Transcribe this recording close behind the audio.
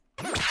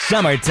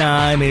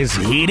Summertime is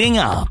heating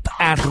up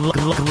at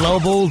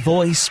Global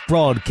Voice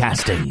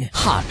Broadcasting.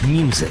 Hot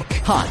music,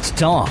 hot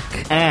talk,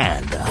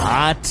 and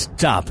hot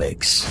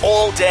topics.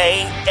 All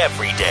day,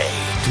 every day,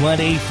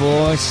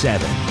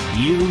 24/7.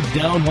 You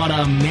don't want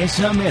to miss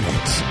a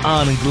minute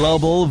on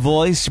Global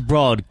Voice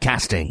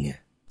Broadcasting.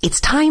 It's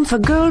time for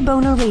Girl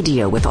Boner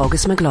Radio with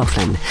August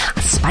McLaughlin.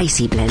 A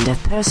spicy blend of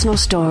personal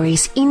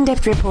stories,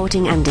 in-depth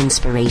reporting and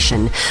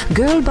inspiration.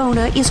 Girl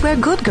Boner is where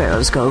good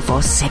girls go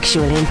for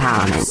sexual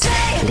empowerment.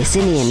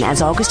 Listen in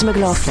as August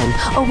McLaughlin,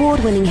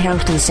 award-winning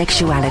health and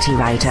sexuality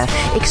writer,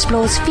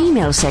 explores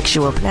female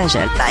sexual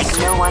pleasure like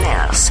no one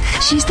else.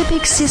 She's the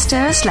big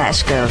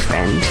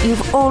sister/girlfriend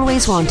you've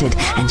always wanted,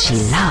 and she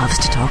loves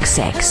to talk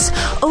sex.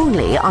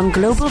 Only on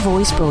Global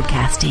Voice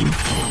Broadcasting.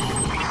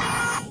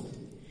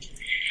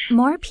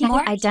 More people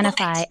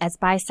identify as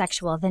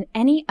bisexual than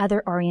any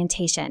other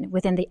orientation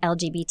within the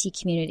LGBT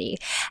community.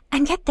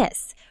 And get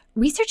this,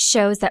 research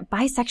shows that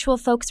bisexual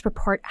folks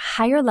report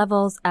higher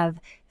levels of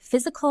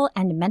physical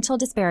and mental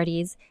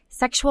disparities,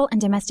 sexual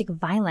and domestic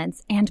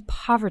violence, and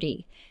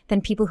poverty than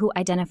people who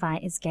identify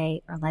as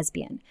gay or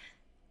lesbian.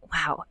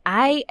 Wow.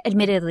 I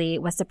admittedly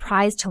was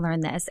surprised to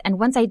learn this. And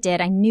once I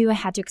did, I knew I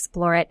had to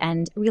explore it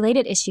and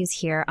related issues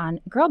here on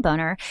Girl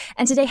Boner.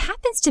 And today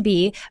happens to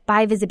be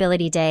Bi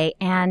Visibility Day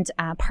and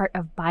part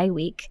of Bi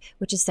Week,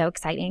 which is so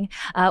exciting.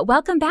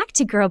 Welcome back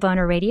to Girl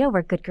Boner Radio,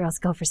 where good girls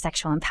go for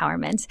sexual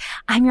empowerment.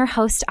 I'm your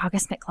host,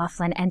 August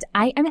McLaughlin, and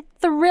I am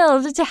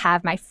thrilled to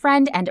have my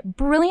friend and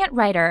brilliant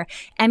writer,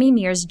 Emmy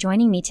Mears,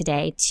 joining me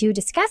today to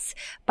discuss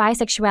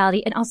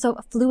bisexuality and also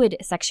fluid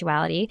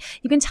sexuality.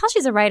 You can tell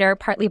she's a writer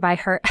partly by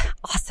her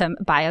awesome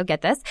bio.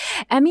 Get this.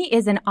 Emmy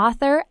is an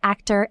author,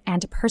 actor,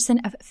 and person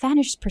of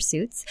fanish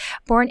pursuits.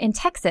 Born in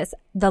Texas,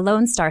 the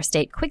Lone Star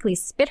State quickly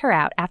spit her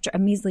out after a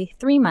measly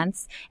 3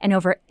 months and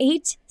over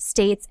 8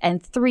 states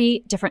and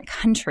 3 different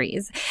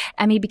countries.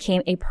 Emmy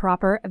became a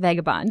proper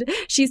vagabond.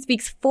 She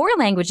speaks 4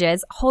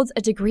 languages, holds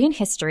a degree in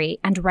history,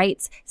 and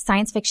writes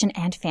science fiction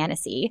and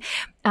fantasy.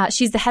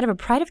 She's the head of a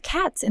pride of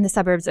cats in the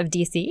suburbs of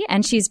DC,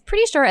 and she's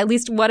pretty sure at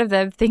least one of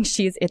them thinks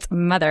she's its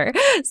mother.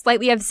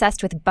 Slightly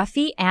obsessed with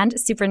Buffy and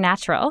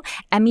Supernatural,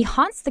 Emmy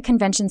haunts the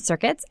convention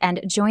circuits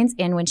and joins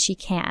in when she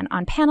can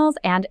on panels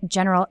and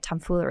general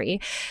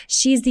tomfoolery.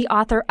 She's the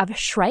author of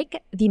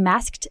Shrike, The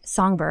Masked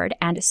Songbird,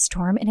 and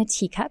Storm in a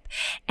Teacup.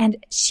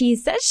 And she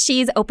says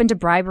she's open to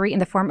bribery in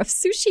the form of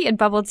sushi and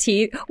bubble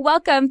tea.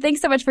 Welcome.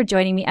 Thanks so much for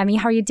joining me, Emmy.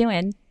 How are you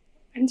doing?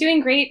 I'm doing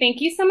great. Thank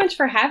you so much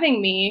for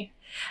having me.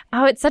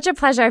 Oh, it's such a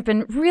pleasure. I've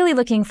been really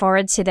looking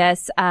forward to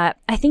this. I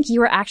think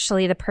you were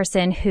actually the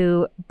person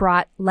who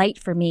brought light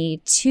for me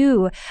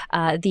to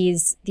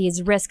these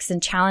risks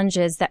and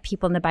challenges that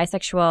people in the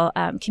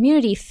bisexual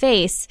community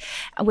face,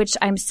 which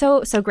I'm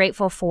so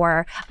grateful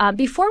for.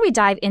 Before we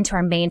dive into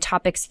our main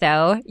topics,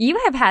 though, you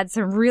have had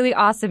some really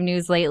awesome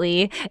news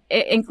lately,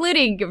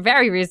 including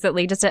very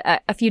recently, just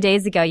a few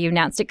days ago, you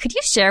announced it. Could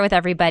you share with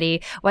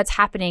everybody what's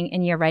happening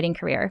in your writing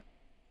career?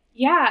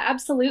 Yeah,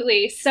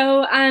 absolutely.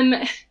 So,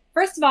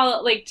 first of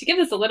all, to give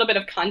this a little bit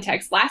of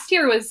context, last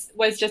year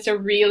was just a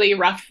really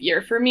rough year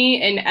for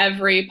me in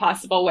every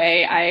possible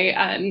way.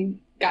 I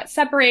got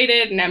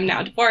separated and I'm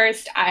now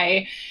divorced.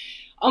 I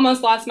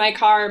almost lost my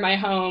car, my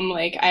home.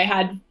 I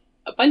had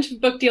a bunch of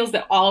book deals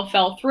that all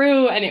fell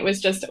through, and it was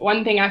just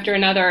one thing after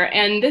another.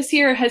 And this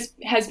year has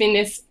been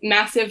this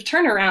massive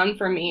turnaround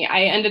for me.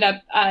 I ended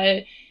up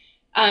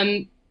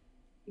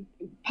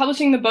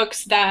publishing the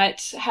books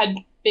that had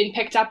been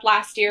picked up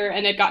last year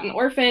and had gotten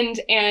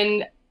orphaned,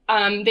 and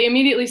they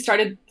immediately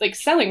started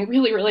selling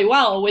really, really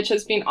well, which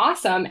has been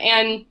awesome.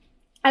 And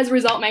as a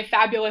result, my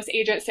fabulous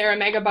agent, Sarah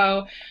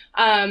Megabo,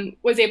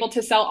 was able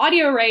to sell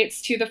audio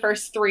rights to the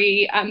first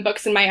 3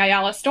 books in my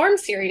Ayala Storm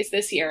series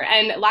this year.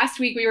 And last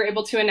week, we were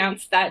able to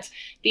announce that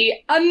the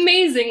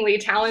amazingly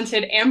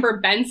talented Amber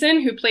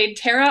Benson, who played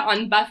Tara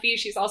on Buffy,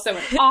 she's also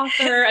an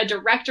author, a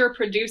director,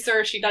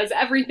 producer. She does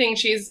everything.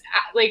 She's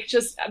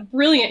just a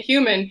brilliant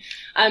human.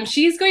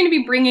 She's going to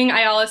be bringing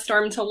Ayala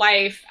Storm to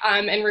life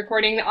and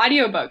recording the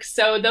audiobooks.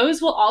 So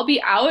those will all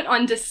be out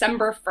on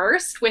December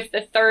 1st with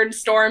the 3rd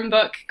Storm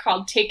book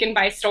called Taken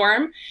by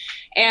Storm.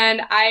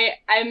 And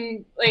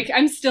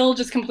I'm still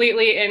just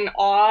completely in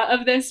awe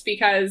of this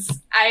because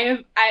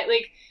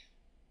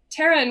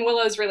Tara and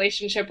Willow's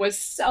relationship was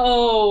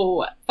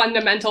so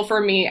fundamental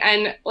for me.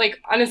 And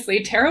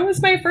honestly, Tara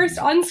was my first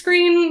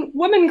on-screen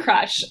woman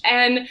crush.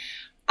 And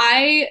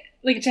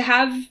to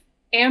have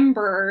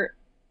Amber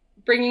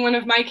bringing one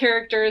of my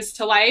characters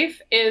to life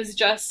is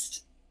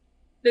just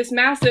this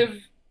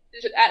massive,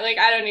 I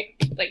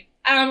don't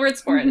have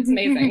words for it. It's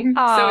amazing.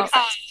 So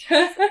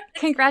excited.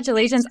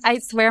 Congratulations. I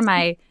swear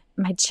my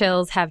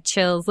chills have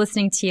chills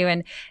listening to you,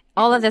 and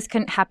all of this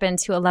couldn't happen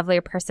to a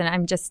lovelier person.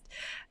 I'm just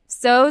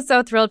so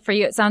thrilled for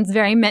you. It sounds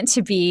very meant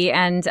to be,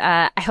 and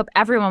I hope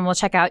everyone will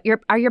check out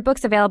your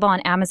books available on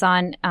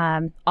Amazon,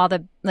 all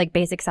the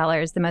basic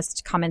sellers, the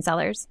most common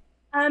sellers?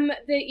 The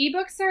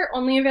ebooks are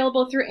only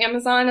available through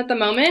Amazon at the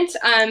moment,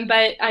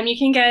 but you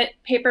can get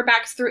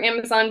paperbacks through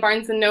Amazon,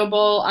 Barnes &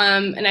 Noble,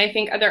 and I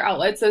think other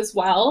outlets as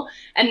well.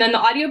 And then the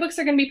audiobooks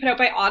are going to be put out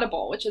by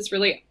Audible, which is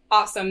really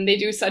awesome. They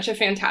do such a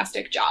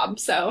fantastic job.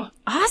 So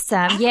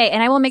awesome. Yay.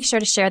 And I will make sure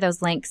to share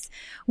those links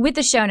with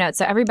the show notes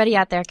so everybody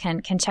out there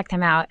can check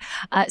them out.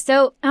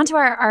 So onto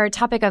our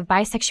topic of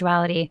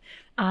bisexuality.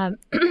 When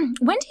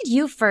did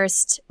you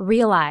first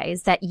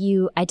realize that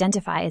you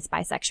identify as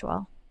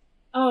bisexual?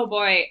 Oh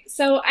boy.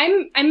 So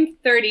I'm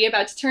 30,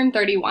 about to turn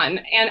 31,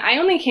 and I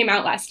only came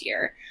out last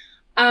year.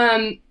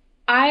 I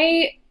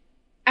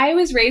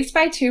was raised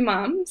by two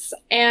moms,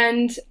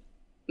 and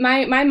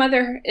my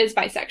mother is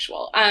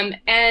bisexual.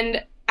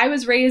 And I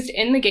was raised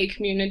in the gay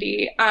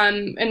community,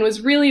 and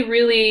was really,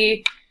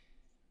 really,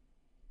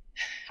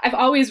 I've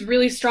always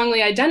really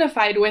strongly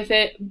identified with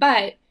it,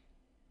 but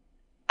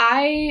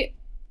I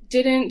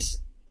didn't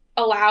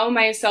allow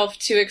myself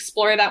to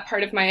explore that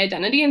part of my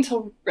identity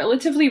until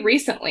relatively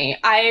recently.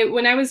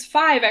 When I was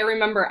 5, I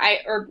remember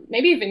or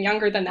maybe even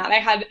younger than that, I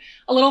had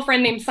a little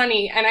friend named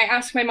Sunny, and I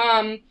asked my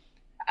mom,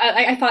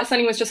 I thought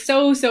Sunny was just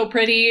so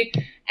pretty,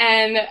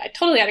 and I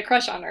totally had a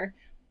crush on her.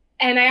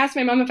 And I asked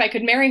my mom if I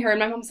could marry her, and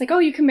my mom was like, oh,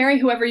 you can marry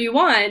whoever you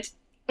want.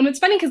 And it's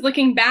funny because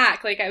looking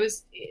back,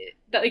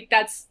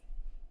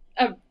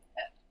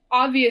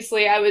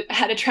 obviously I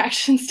had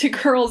attractions to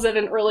girls at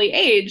an early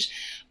age,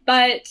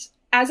 but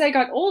as I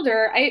got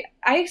older, I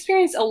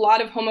experienced a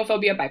lot of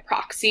homophobia by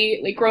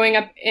proxy, like growing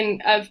up in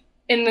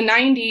the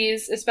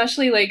 90s,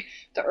 especially like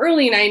the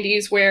early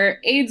 90s, where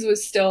AIDS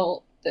was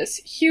still this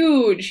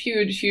huge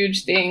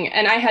thing.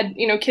 And I had,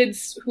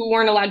 kids who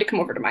weren't allowed to come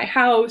over to my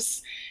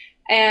house,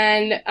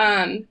 and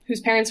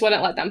whose parents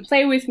wouldn't let them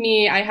play with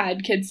me. I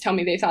had kids tell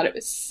me they thought it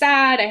was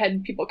sad. I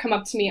had people come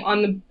up to me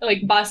on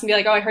the bus and be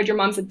like, oh, I heard your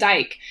mom's a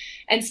dyke,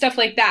 and stuff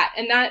like that.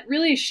 And that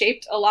really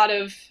shaped a lot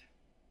of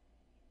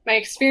my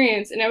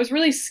experience, and I was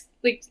really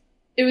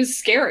it was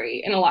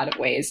scary in a lot of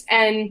ways.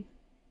 And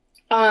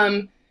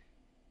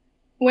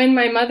when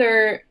my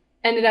mother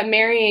ended up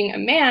marrying a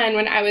man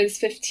when I was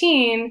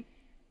 15,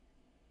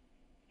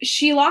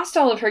 she lost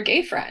all of her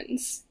gay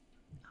friends.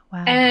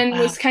 Wow. And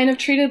was kind of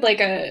treated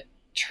like a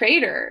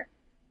traitor.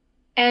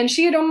 And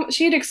she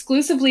had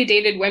exclusively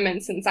dated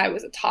women since I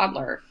was a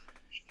toddler.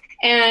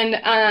 And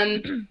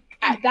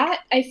that,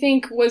 I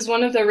think, was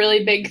one of the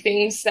really big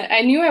things that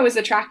I knew I was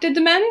attracted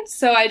to men,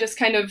 so I just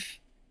kind of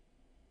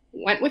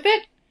went with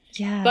it.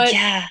 Yeah. But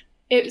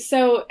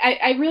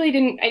I really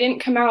didn't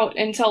come out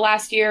until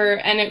last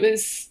year, and it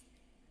was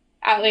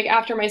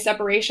after my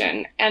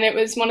separation. And it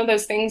was one of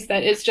those things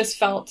that it's just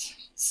felt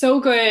so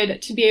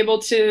good to be able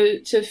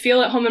to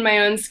feel at home in my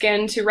own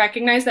skin, to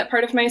recognize that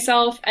part of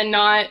myself and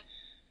not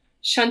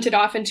shunt it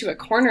off into a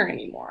corner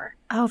anymore.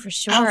 Oh, for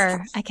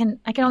sure. I can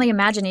only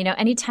imagine,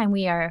 anytime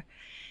we are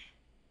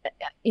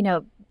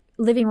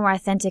living more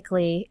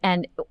authentically.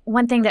 And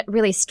one thing that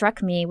really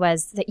struck me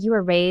was that you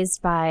were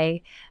raised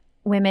by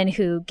women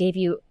who gave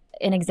you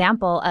an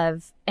example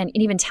of, and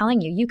even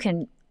telling you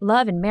can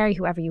love and marry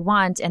whoever you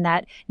want, and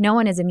that no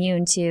one is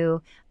immune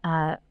to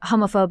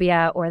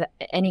homophobia or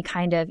any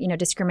kind of,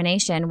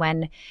 discrimination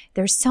when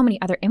there's so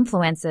many other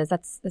influences.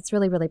 That's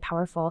really, really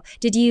powerful.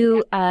 Did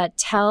you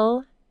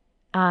tell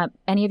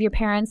any of your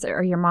parents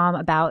or your mom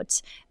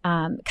about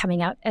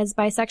coming out as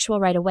bisexual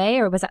right away,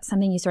 or was that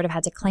something you sort of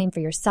had to claim for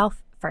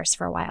yourself first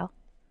for a while?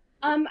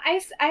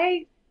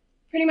 I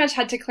pretty much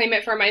had to claim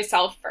it for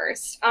myself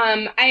first.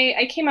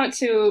 I came out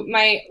to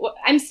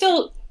I'm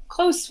still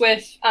close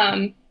with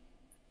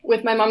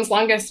my mom's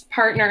longest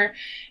partner,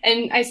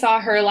 and I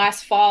saw her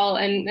last fall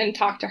and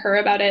talked to her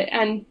about it.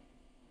 And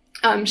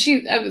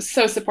I was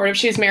so supportive.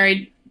 She's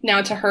married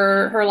now to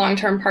her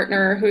long-term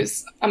partner,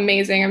 who's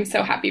amazing. I'm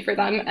so happy for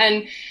them.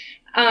 And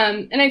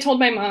I told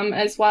my mom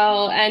as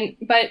well.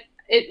 But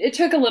it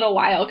took a little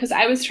while because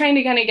I was trying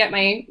to kind of get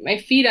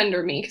my feet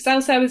under me,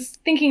 because I was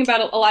thinking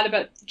about a lot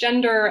about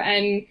gender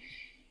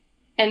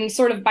and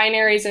sort of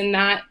binaries in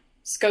that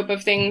scope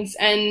of things,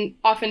 and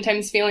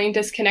oftentimes feeling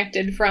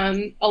disconnected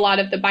from a lot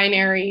of the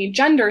binary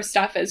gender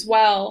stuff as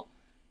well.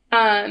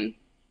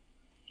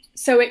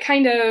 So it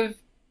kind of,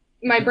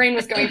 my brain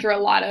was going through a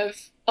lot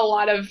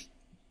of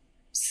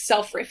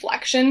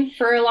self-reflection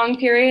for a long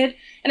period.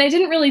 And I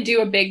didn't really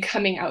do a big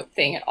coming out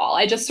thing at all.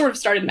 I just sort of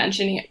started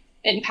mentioning it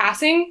in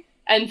passing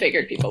and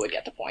figured people would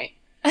get the point.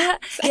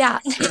 Yeah,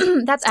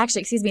 that's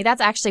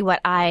actually what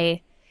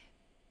I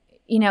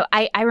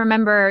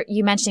remember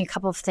you mentioning a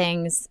couple of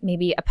things,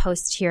 maybe a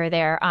post here or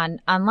there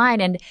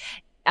online. And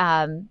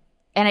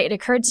it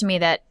occurred to me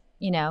that,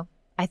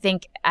 I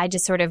think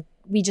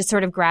we just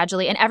sort of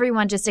gradually, and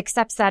everyone just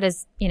accepts that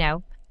as,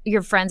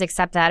 your friends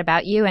accept that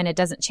about you, and it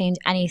doesn't change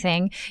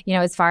anything,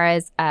 as far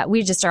as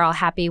we just are all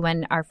happy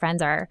when our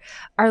friends are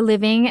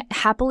living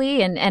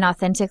happily and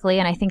authentically.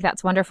 And I think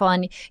that's wonderful.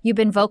 And you've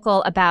been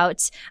vocal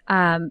about,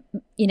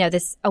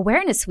 this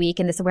Awareness Week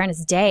and this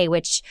Awareness Day,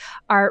 which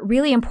are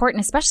really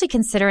important, especially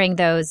considering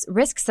those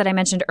risks that I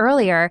mentioned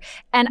earlier.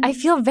 And I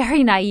feel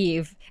very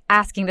naive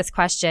asking this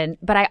question,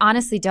 but I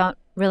honestly don't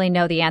really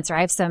know the answer.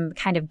 I have some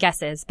kind of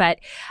guesses, but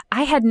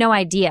I had no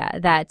idea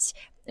that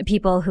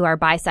people who are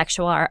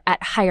bisexual are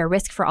at higher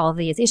risk for all of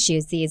these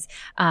issues, these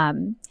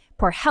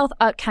poor health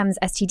outcomes,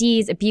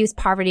 STDs, abuse,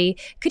 poverty.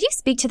 Could you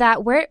speak to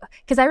that?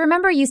 Because I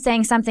remember you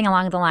saying something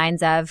along the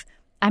lines of,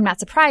 I'm not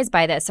surprised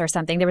by this or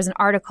something. There was an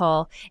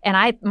article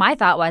and my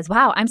thought was,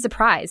 wow, I'm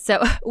surprised.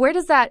 So why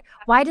does that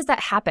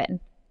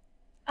happen?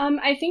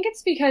 I think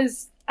it's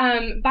because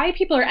bi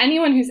people, or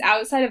anyone who's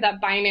outside of that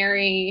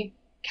binary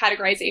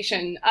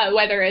categorization,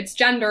 whether it's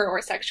gender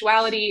or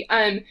sexuality,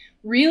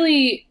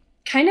 really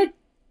kind of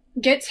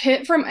gets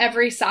hit from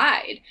every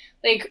side.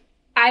 Like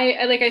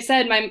I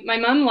said, my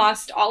mom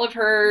lost all of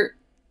her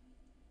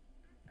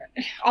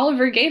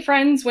gay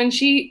friends when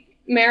she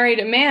married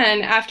a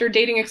man after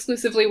dating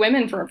exclusively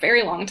women for a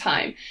very long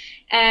time.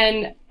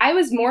 And I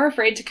was more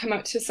afraid to come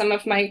out to some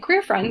of my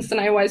queer friends than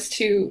I was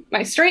to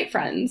my straight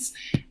friends,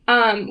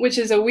 which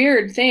is a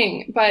weird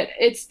thing, but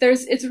it's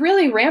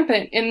really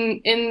rampant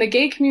in the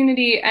gay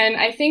community. And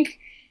I think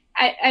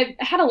I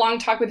had a long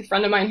talk with a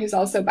friend of mine who's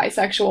also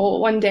bisexual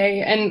one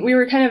day, and we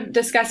were kind of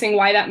discussing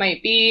why that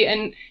might be.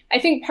 And I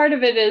think part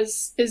of it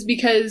is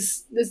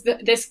because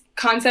this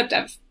concept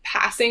of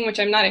passing, which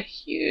I'm not a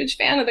huge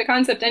fan of the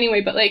concept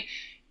anyway, but like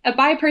a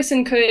bi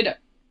person could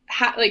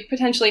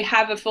potentially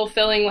have a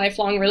fulfilling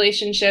lifelong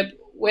relationship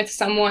with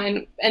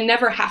someone and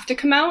never have to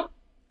come out.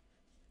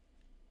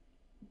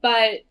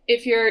 But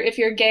if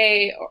you're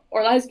gay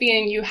or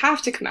lesbian, you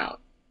have to come out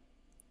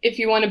if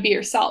you want to be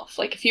yourself,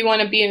 like if you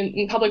want to be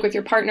in public with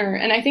your partner.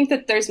 And I think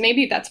that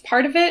that's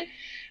part of it.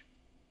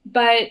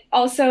 But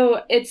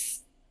also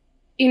it's,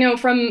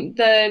 from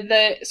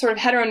the sort of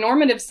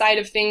heteronormative side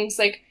of things,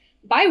 like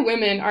bi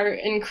women are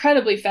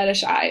incredibly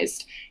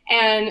fetishized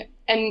and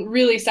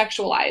really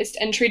sexualized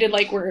and treated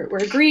like we're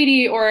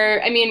greedy,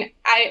 or,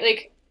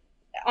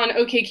 on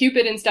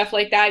OkCupid and stuff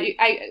like that,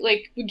 I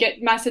would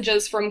get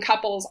messages from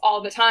couples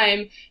all the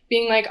time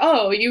being like,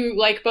 oh, you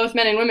like both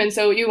men and women,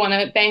 so you want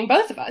to bang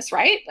both of us,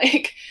 right?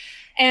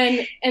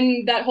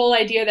 And that whole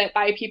idea that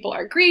bi people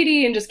are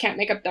greedy and just can't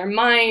make up their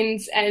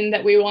minds, and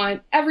that we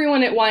want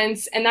everyone at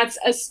once. And that's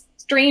a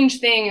strange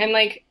thing. And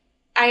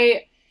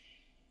I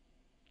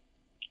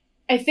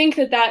think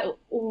that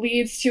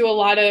leads to a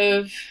lot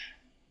of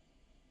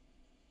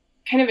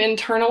kind of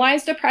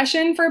internalized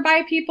oppression for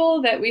bi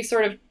people, that we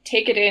sort of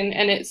take it in,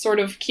 and it sort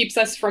of keeps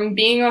us from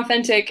being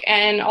authentic,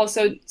 and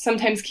also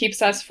sometimes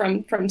keeps us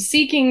from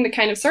seeking the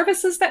kind of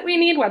services that we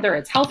need, whether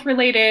it's health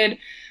related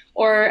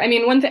or,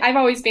 one thing, I've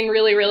always been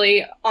really,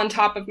 really on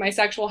top of my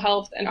sexual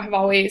health, and I've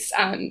always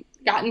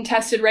gotten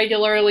tested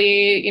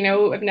regularly.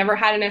 I've never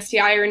had an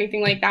STI or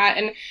anything like that.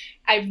 And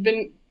I've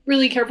been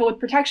really careful with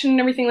protection and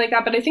everything like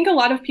that. But I think a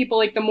lot of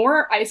people, the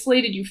more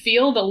isolated you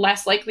feel, the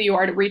less likely you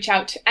are to reach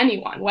out to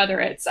anyone,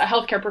 whether it's a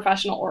healthcare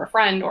professional or a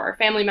friend or a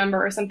family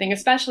member or something,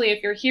 especially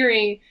if you're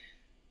hearing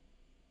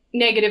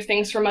negative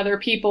things from other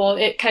people.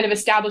 It kind of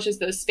establishes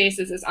those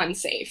spaces as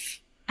unsafe.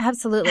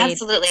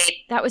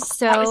 Absolutely. That was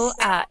so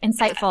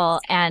insightful.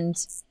 And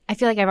I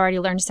feel like I've already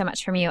learned so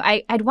much from you.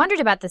 I'd wondered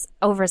about this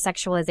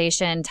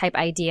over-sexualization type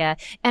idea,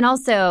 and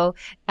also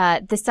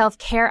the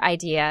self-care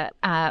idea.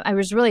 I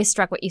was really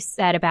struck what you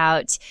said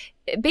about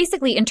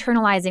basically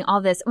internalizing all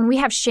this. When we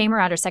have shame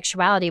around our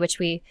sexuality, which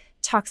we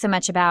talk so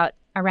much about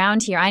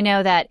around here, I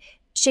know that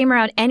shame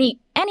around any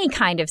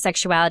kind of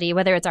sexuality,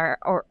 whether it's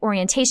our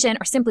orientation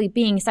or simply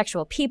being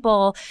sexual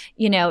people,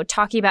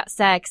 talking about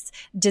sex,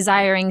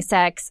 desiring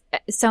sex.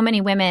 So many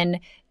women,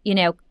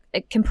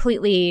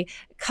 completely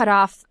cut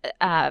off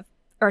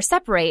or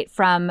separate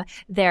from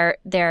their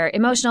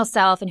emotional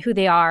self and who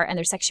they are and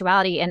their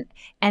sexuality.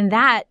 And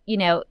that,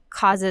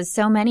 causes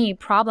so many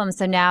problems.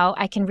 So now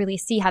I can really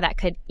see how that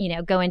could,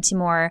 go into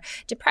more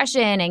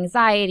depression,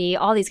 anxiety,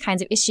 all these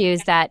kinds of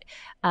issues that,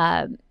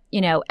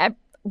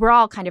 we're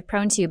all kind of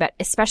prone to, but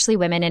especially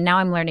women. And now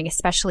I'm learning,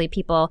 especially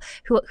people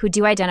who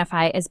do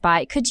identify as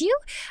bi. Could you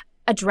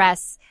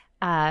address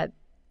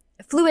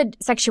fluid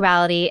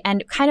sexuality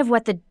and kind of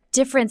what the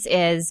difference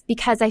is?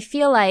 Because I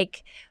feel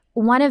like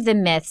one of the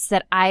myths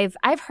that I've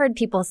heard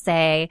people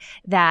say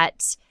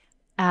that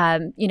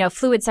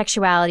fluid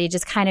sexuality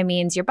just kind of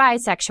means you're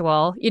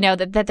bisexual,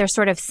 that they're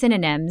sort of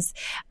synonyms,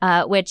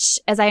 which,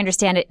 as I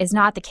understand it, is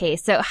not the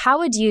case. So how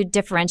would you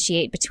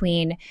differentiate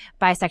between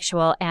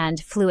bisexual and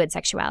fluid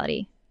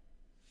sexuality?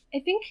 I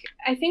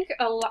think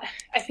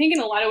in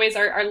a lot of ways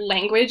our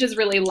language is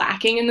really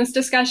lacking in this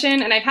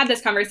discussion. And I've had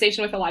this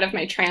conversation with a lot of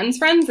my trans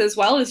friends as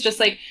well, is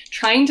just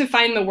trying to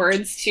find the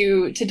words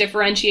to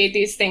differentiate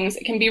these things.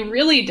 It can be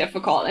really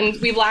difficult, and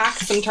we lack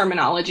some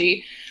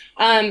terminology.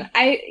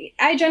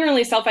 I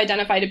generally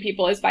self-identify to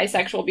people as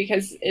bisexual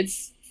because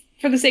it's,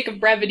 for the sake of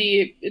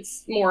brevity,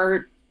 it's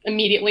more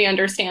immediately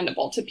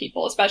understandable to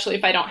people, especially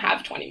if I don't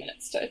have 20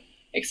 minutes to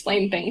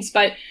explain things.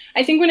 But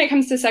I think when it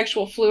comes to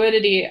sexual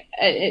fluidity,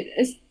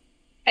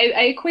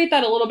 I equate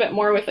that a little bit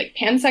more with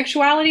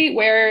pansexuality,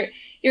 where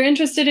you're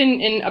interested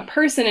in a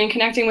person and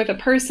connecting with a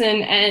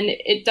person, and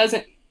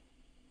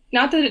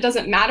not that it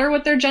doesn't matter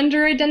what their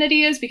gender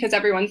identity is, because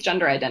everyone's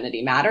gender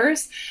identity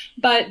matters,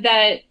 but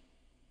that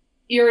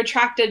you're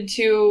attracted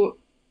to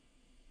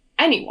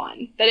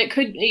anyone, that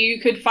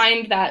you could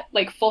find that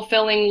like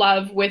fulfilling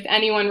love with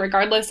anyone,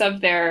 regardless of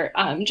their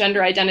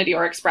gender identity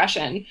or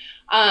expression.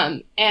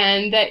 And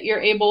that you're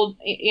able,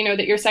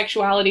 that your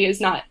sexuality is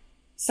not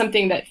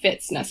something that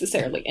fits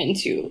necessarily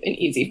into an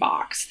easy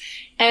box.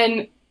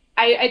 And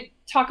I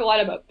talk a lot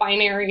about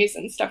binaries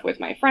and stuff with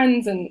my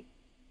friends, and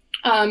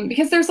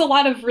because there's a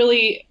lot of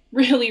really,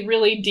 really,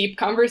 really deep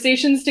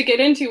conversations to get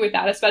into with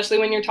that, especially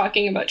when you're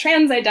talking about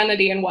trans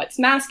identity and what's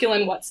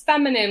masculine, what's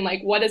feminine,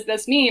 like what does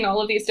this mean,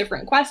 all of these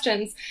different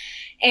questions.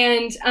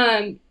 And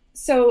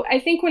so I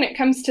think when it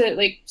comes to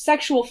like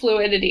sexual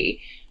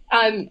fluidity,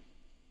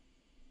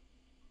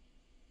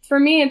 for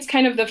me, it's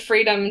kind of the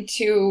freedom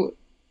to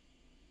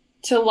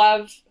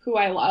love who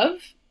I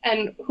love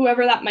and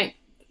whoever that might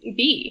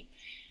be.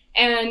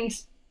 And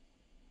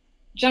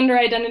gender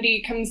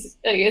identity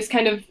is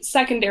kind of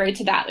secondary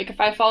to that. Like if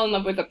I fall in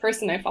love with a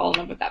person, I fall in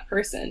love with that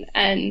person.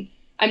 And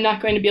I'm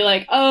not going to be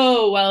like,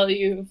 oh, well,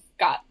 you've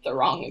got the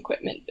wrong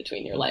equipment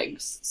between your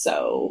legs,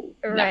 so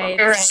right.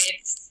 Never.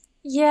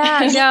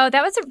 Yeah, no,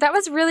 that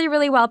was really,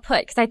 really well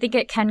put, because I think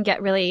it can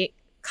get really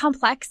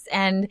complex,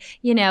 and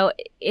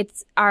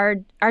it's our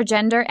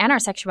gender and our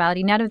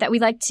sexuality. None of that we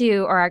like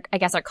to, or I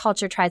guess our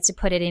culture tries to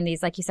put it in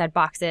these, like you said,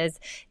 boxes,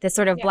 this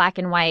sort of black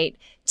and white,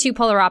 two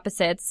polar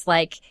opposites,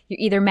 like you're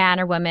either man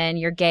or woman,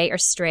 you're gay or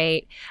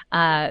straight.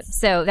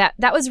 So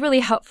that was really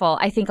helpful.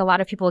 I think a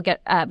lot of people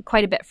get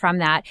quite a bit from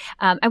that.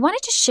 I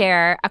wanted to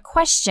share a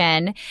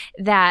question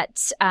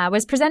that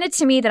was presented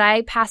to me that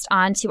I passed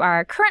on to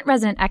our current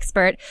resident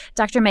expert,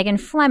 Dr. Megan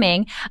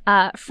Fleming,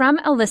 from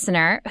a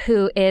listener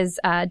who is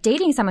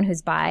dating someone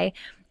who's bi.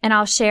 And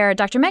I'll share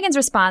Dr. Megan's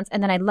response,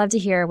 and then I'd love to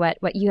hear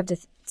what you have to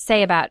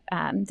say about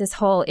this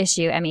whole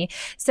issue, Emmy.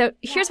 So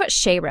here's what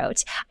Shay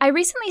wrote. I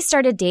recently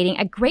started dating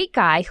a great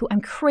guy who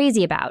I'm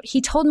crazy about.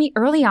 He told me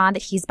early on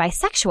that he's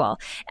bisexual,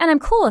 and I'm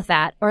cool with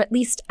that, or at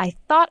least I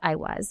thought I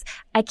was.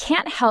 I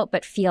can't help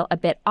but feel a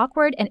bit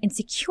awkward and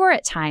insecure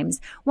at times,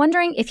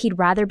 wondering if he'd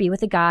rather be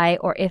with a guy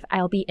or if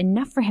I'll be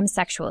enough for him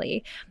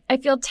sexually. I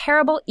feel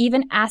terrible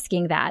even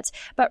asking that,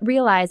 but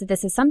realize that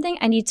this is something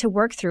I need to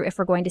work through if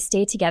we're going to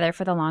stay together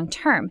for the long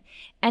term.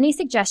 Any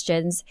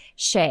suggestions?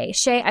 Shay,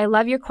 I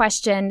love your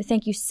question.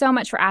 Thank you so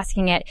much for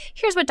asking it.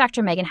 Here's what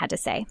Dr. Megan had to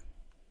say.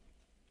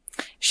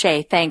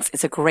 Shay, thanks.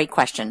 It's a great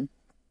question.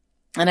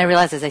 And I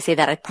realize as I say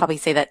that, I probably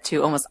say that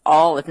to almost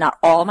all, if not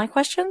all of my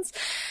questions.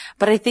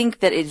 But I think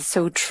that it is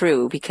so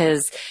true,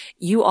 because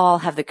you all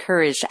have the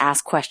courage to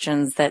ask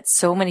questions that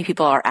so many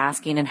people are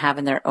asking and have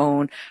in their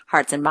own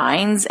hearts and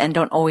minds, and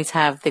don't always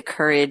have the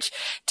courage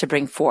to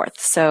bring forth.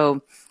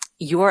 So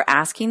your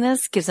asking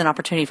this gives an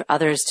opportunity for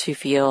others to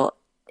feel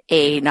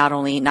A, not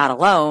only not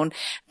alone,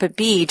 but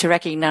B, to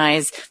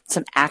recognize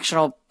some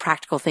actionable,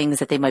 practical things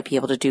that they might be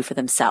able to do for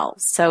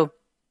themselves. So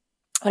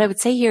what I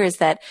would say here is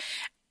that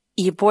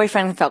your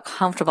boyfriend felt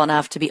comfortable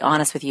enough to be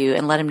honest with you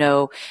and let him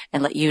know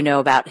and let you know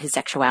about his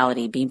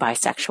sexuality, being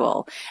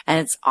bisexual. And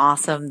it's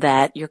awesome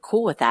that you're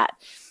cool with that.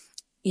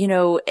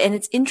 And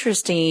it's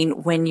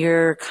interesting when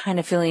you're kind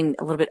of feeling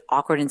a little bit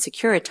awkward and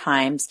insecure at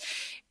times,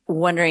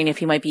 wondering if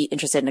he might be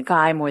interested in a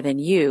guy more than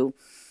you.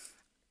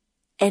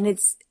 And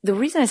the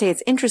reason I say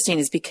it's interesting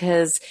is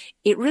because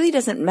it really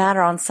doesn't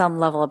matter on some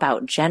level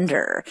about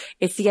gender.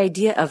 It's the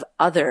idea of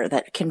other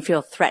that can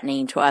feel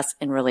threatening to us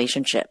in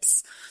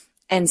relationships.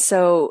 And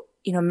so,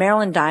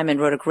 Marilyn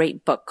Diamond wrote a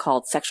great book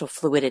called Sexual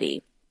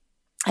Fluidity.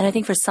 And I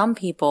think for some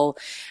people,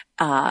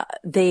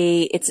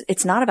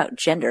 it's not about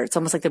gender. It's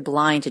almost like they're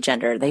blind to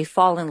gender. They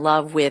fall in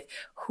love with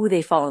who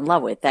they fall in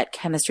love with, that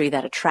chemistry,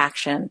 that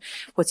attraction,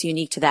 what's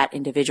unique to that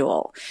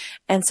individual.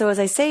 And so as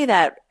I say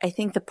that, I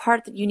think the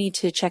part that you need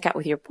to check out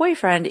with your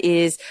boyfriend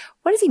is,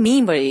 what does he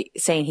mean by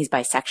saying he's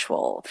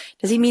bisexual?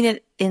 Does he mean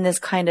it in this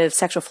kind of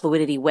sexual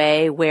fluidity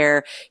way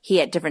where he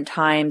at different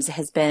times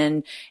has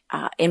been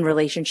in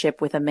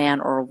relationship with a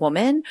man or a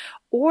woman?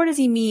 Or does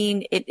he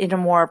mean it in a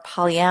more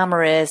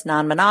polyamorous,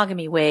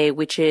 non-monogamy way,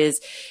 which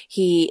is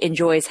he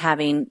enjoys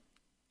having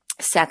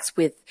sex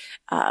with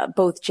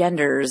both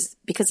genders?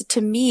 Because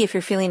to me, if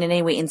you're feeling in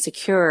any way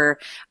insecure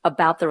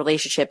about the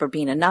relationship or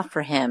being enough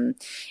for him,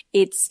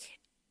 it's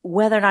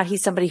whether or not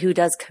he's somebody who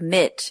does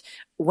commit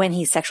when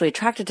he's sexually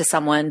attracted to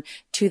someone,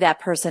 to that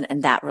person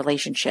and that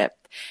relationship.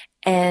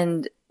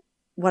 And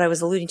what I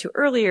was alluding to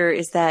earlier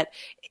is that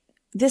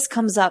this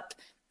comes up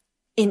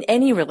in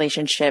any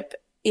relationship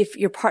if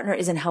your partner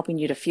isn't helping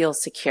you to feel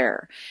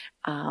secure.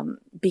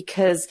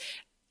 Because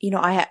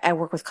I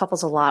work with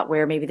couples a lot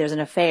where maybe there's an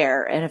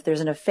affair, and if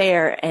there's an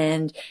affair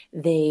and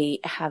they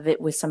have it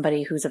with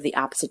somebody who's of the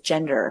opposite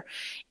gender,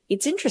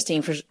 it's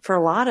interesting for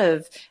a lot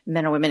of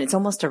men or women, it's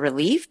almost a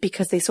relief,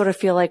 because they sort of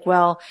feel like,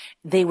 well,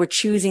 they were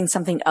choosing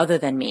something other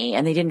than me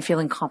and they didn't feel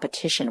in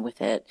competition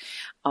with it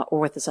or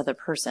with this other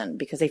person,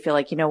 because they feel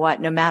like, you know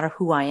what, no matter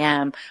who I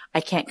am,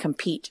 I can't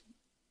compete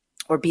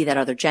or be that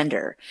other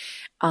gender.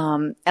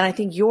 And I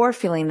think you're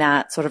feeling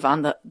that sort of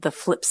on the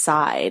flip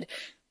side.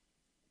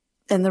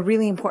 And the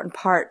really important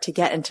part to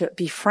get and to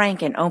be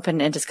frank and open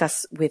and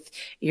discuss with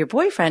your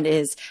boyfriend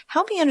is,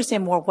 help me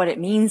understand more what it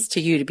means to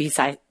you to be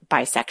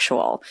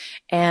bisexual,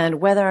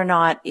 and whether or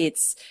not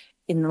it's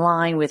in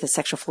line with a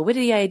sexual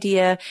fluidity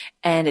idea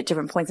and at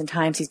different points in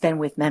times he's been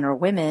with men or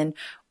women,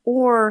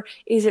 or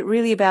is it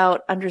really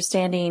about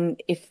understanding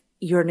if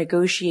you're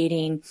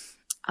negotiating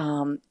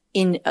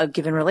in a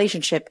given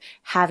relationship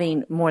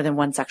having more than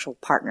one sexual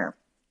partner?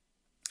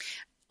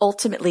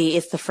 Ultimately,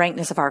 it's the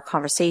frankness of our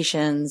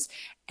conversations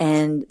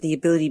and the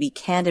ability to be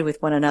candid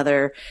with one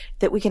another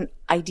that we can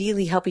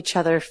ideally help each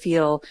other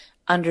feel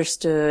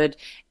understood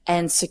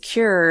and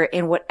secure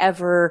in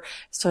whatever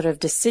sort of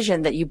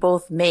decision that you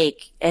both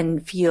make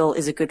and feel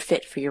is a good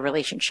fit for your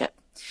relationship.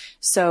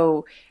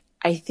 So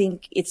I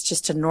think it's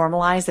just to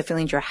normalize the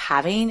feelings you're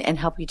having and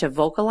help you to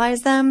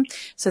vocalize them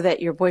so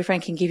that your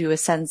boyfriend can give you a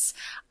sense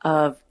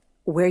of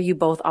where you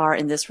both are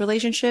in this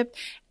relationship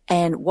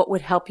and what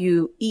would help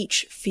you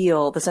each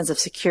feel the sense of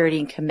security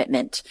and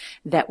commitment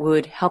that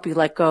would help you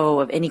let go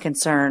of any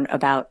concern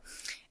about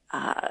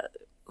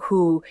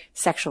who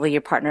sexually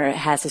your partner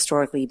has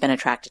historically been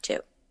attracted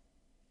to.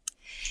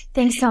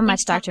 Thanks so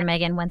much, Dr.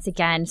 Megan, once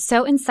again.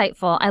 So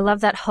insightful. I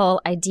love that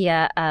whole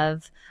idea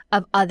of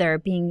other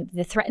being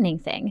the threatening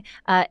thing.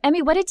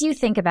 Emmy, what did you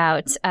think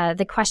about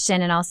the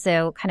question and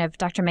also kind of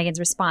Dr. Megan's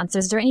response?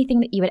 Is there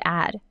anything that you would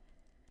add?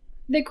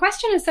 The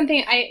question is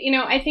something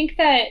I think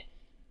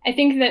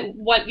that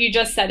what you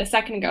just said a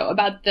second ago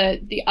about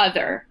the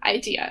other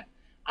idea,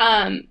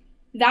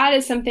 that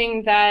is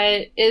something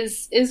that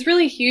is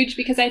really huge,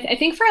 because I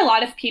think for a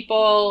lot of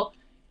people,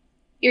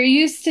 you're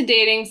used to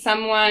dating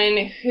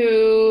someone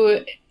who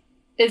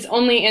is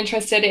only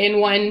interested in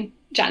one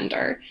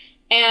gender.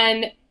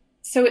 And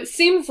so it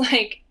seems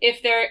like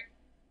if they're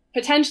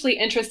potentially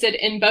interested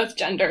in both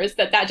genders,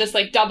 that just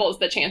like doubles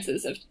the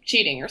chances of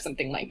cheating or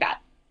something like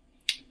that.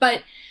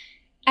 But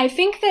I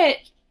think that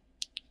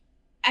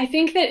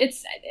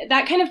it's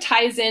that kind of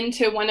ties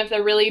into one of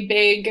the really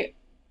big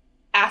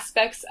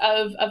aspects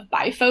of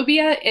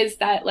biphobia, is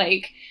that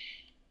like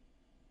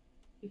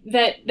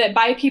that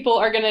bi people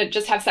are going to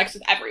just have sex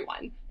with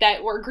everyone,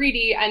 that we're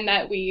greedy and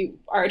that we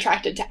are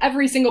attracted to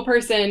every single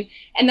person.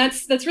 And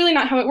that's really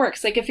not how it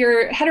works. Like if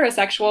you're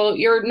heterosexual,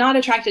 you're not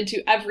attracted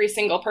to every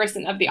single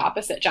person of the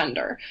opposite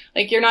gender.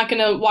 Like you're not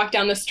going to walk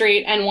down the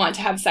street and want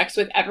to have sex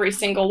with every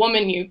single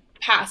woman you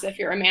pass if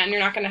you're a man.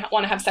 You're not going to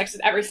want to have sex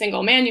with every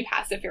single man you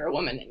pass if you're a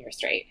woman and you're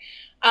straight.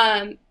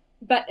 And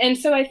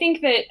so I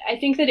think that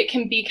it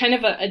can be kind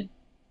of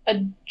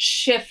a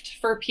shift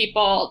for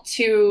people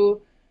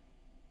to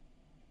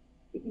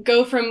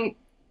go from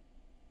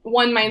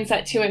one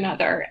mindset to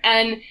another.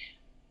 And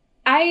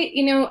I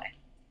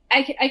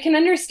can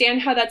understand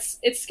how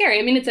it's scary.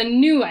 I mean, it's a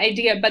new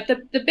idea, but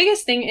the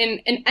biggest thing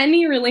in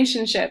any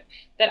relationship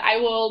that I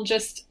will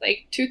just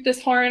like toot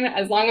this horn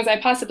as long as I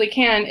possibly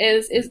can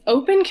is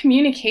open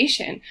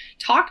communication.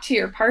 Talk to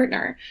your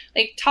partner.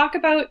 Like talk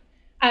about,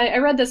 I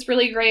read this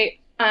really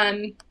great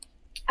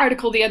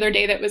article the other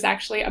day that was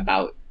actually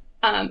about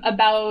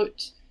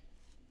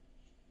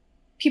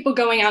people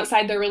going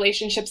outside their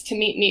relationships to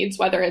meet needs,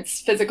 whether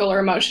it's physical or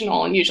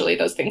emotional, and usually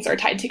those things are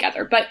tied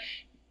together. But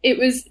it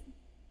was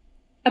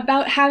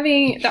about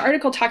the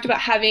article talked about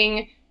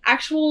having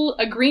actual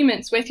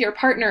agreements with your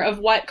partner of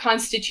what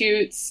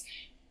constitutes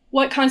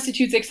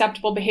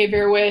acceptable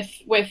behavior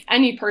with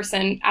any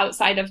person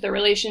outside of the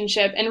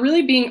relationship, and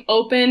really being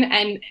open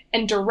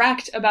and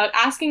direct about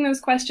asking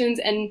those questions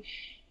and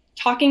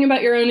talking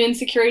about your own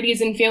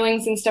insecurities and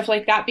feelings and stuff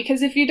like that.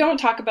 Because if you don't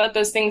talk about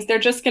those things, they're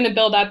just going to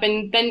build up,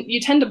 and then you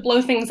tend to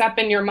blow things up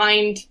in your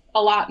mind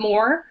a lot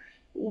more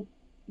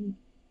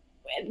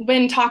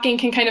when talking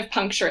can kind of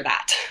puncture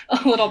that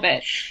a little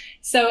bit.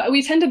 So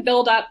we tend to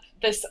build up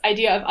this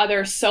idea of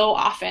other so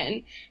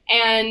often.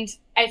 And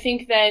I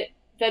think that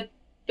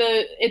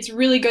it's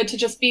really good to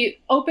just be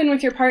open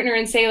with your partner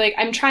and say, like,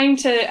 I'm trying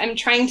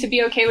to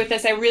be okay with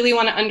this. I really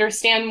want to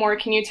understand more.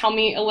 Can you tell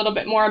me a little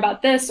bit more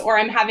about this? Or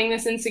I'm having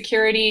this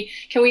insecurity.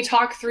 Can we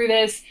talk through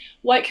this?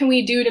 What can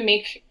we do to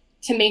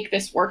make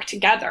this work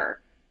together?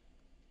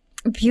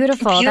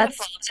 Beautiful.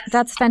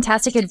 That's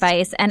fantastic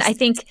advice. And I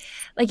think,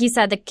 like you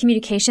said, the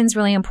communication is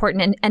really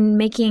important, and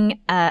making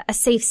a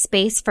safe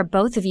space for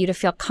both of you to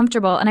feel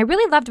comfortable. And I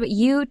really loved what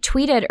you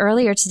tweeted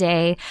earlier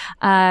today.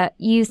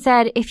 You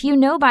said, if you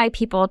know bi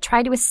people,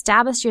 try to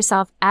establish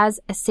yourself as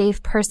a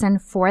safe person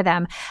for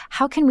them.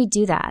 How can we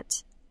do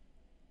that?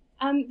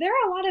 There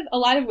are a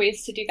lot of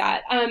ways to do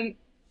that.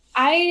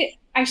 I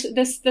actually,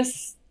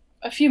 this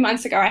a few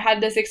months ago, I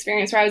had this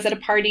experience where I was at a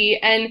party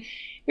and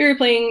we were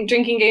playing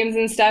drinking games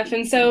and stuff.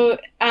 And so,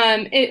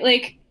 it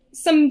like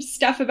some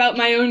stuff about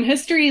my own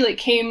history, like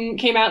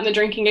came out in the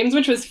drinking games,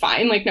 which was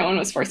fine. Like no one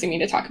was forcing me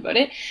to talk about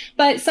it,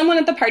 but someone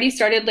at the party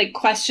started like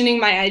questioning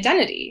my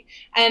identity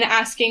and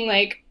asking,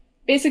 like,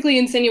 basically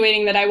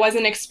insinuating that I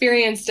wasn't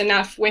experienced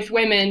enough with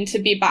women to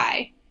be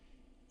bi.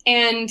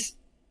 And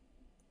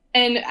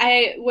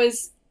I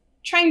was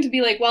trying to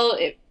be like, well,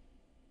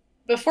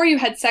 before you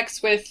had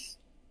sex with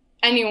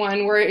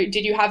anyone,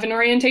 did you have an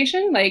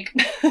orientation? Like,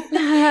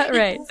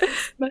 right.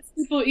 Most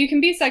people, you can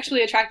be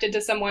sexually attracted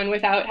to someone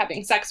without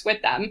having sex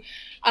with them.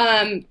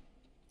 And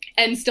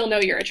and still know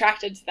you're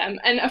attracted to them.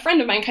 And a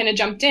friend of mine kind of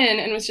jumped in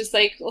and was just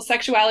like, well,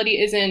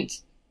 sexuality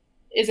isn't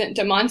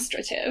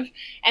demonstrative.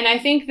 And I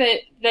think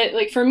that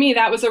like, for me,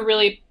 that was a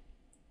really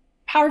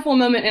powerful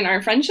moment in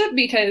our friendship,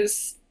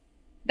 because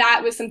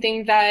that was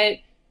something that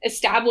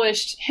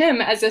established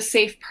him as a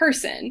safe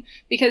person,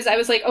 because I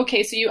was like,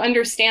 okay, so you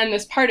understand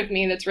this part of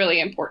me that's really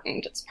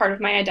important. It's part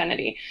of my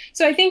identity.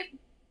 So I think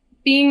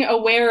being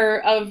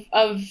aware of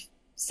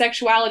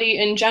sexuality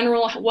in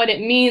general, what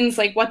it means,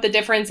 like what the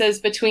difference is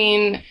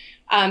between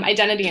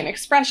identity and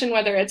expression,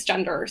 whether it's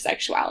gender or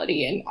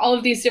sexuality, and all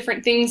of these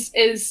different things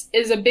is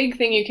a big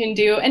thing you can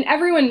do. And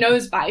everyone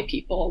knows bi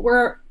people.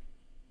 We're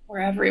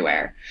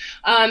everywhere.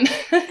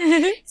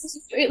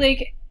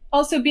 Like,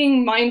 also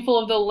being mindful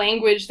of the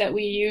language that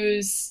we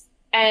use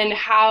and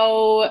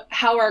how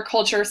our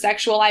culture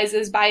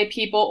sexualizes bi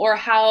people, or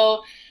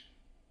how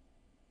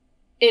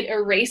it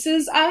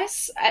erases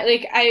us.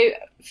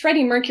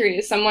 Freddie Mercury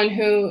is someone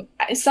who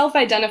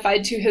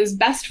self-identified to his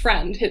best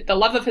friend, the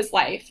love of his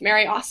life,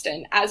 Mary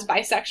Austin, as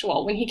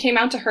bisexual. When he came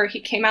out to her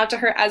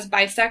as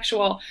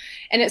bisexual.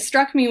 And it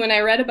struck me when I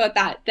read about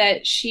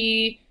that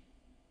she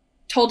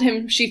told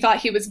him she thought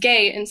he was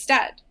gay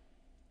instead.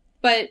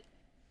 But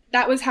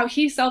that was how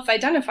he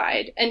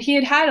self-identified. And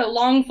he had a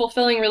long,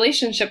 fulfilling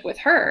relationship with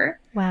her.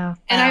 Wow.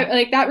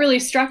 And that really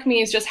struck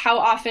me, as just how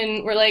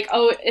often we're like,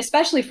 oh,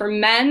 especially for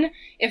men,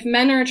 if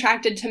men are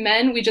attracted to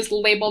men, we just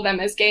label them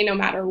as gay no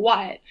matter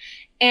what.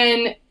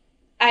 And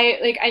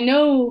I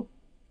know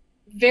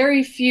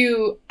very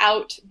few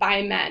out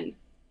bi men.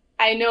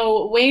 I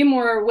know way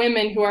more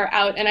women who are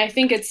out, and I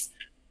think it's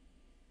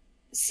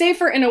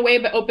safer in a way,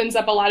 but opens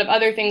up a lot of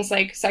other things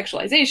like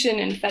sexualization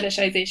and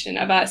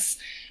fetishization of us.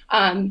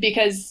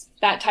 Because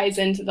that ties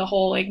into the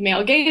whole like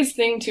male gaze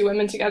thing. Two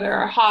women together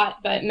are hot,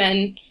 but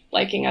men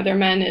liking other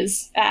men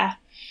is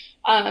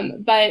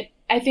but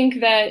I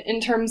think that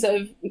in terms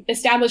of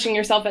establishing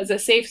yourself as a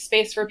safe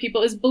space for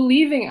people is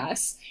believing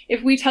us.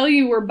 If we tell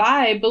you we're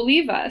bi,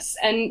 believe us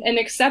and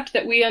accept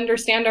that we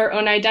understand our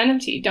own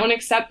identity. Don't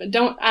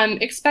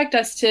expect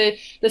us to,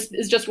 this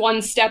is just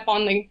one step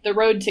on the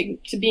road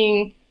to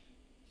being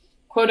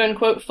quote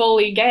unquote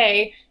fully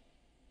gay,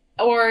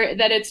 or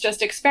that it's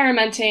just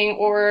experimenting,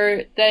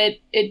 or that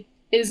it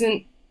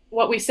isn't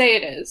what we say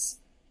it is.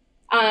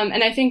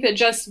 And I think that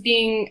just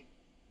being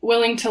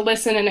willing to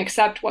listen and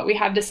accept what we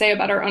have to say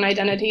about our own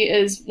identity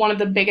is one of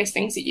the biggest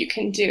things that you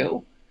can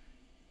do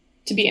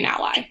to be an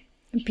ally.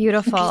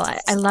 Beautiful.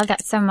 I love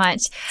that so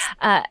much.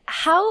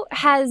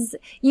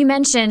 You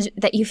mentioned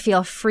that you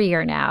feel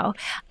freer now,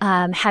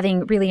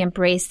 having really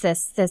embraced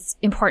this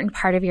important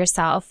part of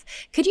yourself.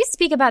 Could you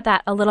speak about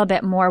that a little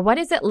bit more? What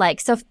is it like?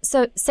 So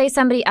say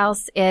somebody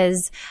else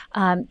is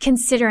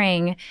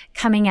considering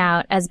coming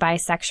out as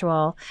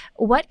bisexual.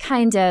 What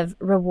kind of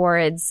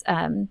rewards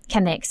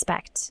can they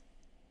expect?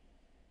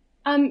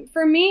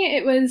 For me,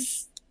 it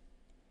was,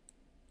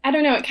 I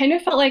don't know, it kind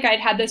of felt like I'd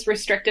had this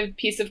restrictive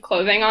piece of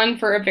clothing on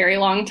for a very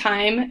long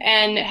time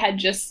and had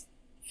just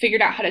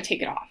figured out how to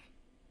take it off.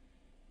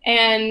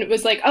 And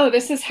was like, oh,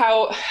 this is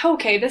how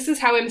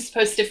I'm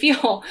supposed to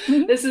feel.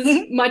 This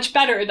is much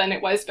better than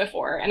it was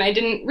before. And I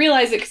didn't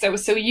realize it because I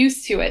was so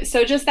used to it.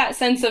 So just that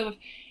sense of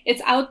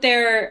it's out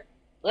there,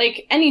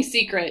 like any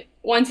secret,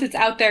 once it's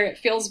out there, it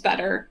feels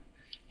better.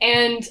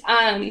 And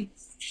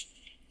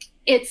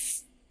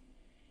it's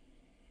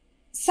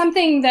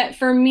something that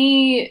for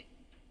me,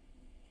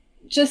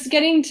 just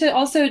getting to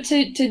also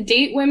to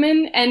date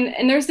women,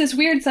 and there's this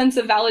weird sense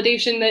of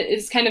validation that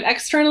is kind of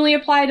externally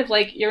applied of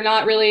like, you're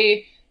not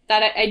really,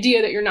 that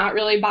idea that you're not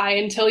really bi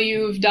until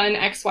you've done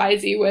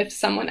XYZ with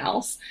someone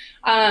else.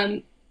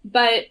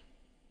 But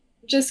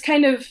just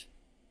kind of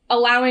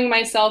allowing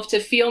myself to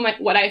feel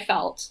what I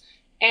felt,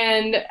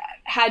 and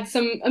had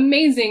some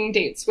amazing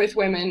dates with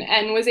women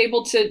and was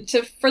able to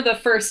for the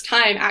first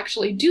time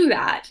actually do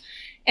that.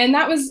 And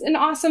that was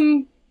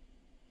an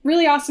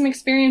really awesome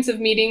experience of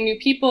meeting new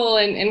people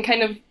and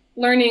kind of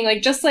learning,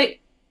 like, just like,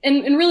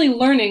 and really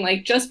learning,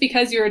 like, just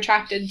because you're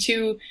attracted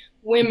to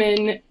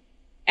women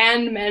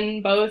and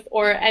men both,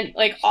 and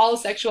like all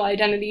sexual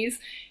identities,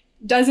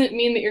 doesn't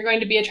mean that you're going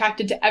to be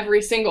attracted to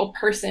every single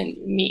person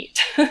you meet.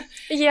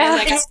 Yeah.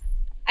 And, like,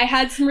 I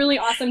had some really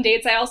awesome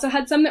dates. I also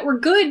had some that were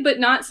good, but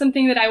not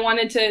something that I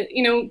wanted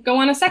to, go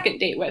on a second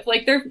date with.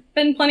 Like, there've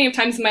been plenty of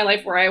times in my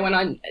life where I went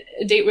on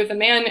a date with a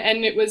man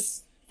and it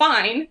was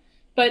fine,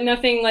 but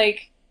nothing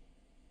like,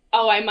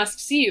 oh, I must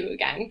see you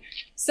again.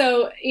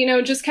 So,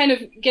 just kind of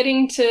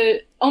getting to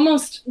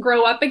almost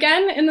grow up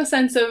again in the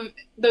sense of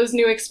those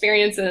new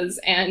experiences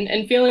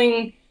and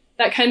feeling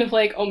that kind of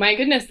like, oh my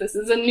goodness, this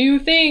is a new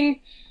thing,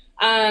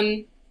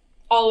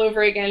 all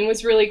over again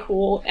was really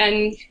cool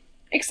and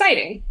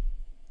exciting.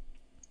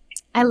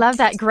 I love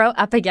that. Grow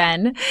up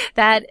again.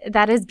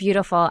 That is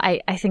beautiful.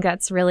 I think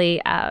that's really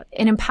an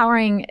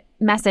empowering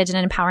message and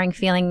an empowering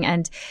feeling,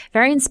 and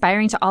very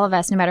inspiring to all of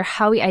us, no matter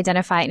how we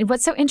identify. And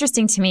what's so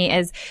interesting to me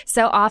is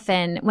so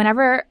often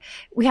whenever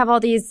we have all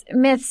these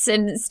myths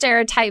and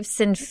stereotypes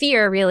and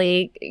fear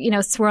really,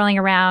 swirling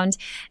around,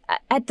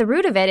 at the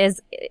root of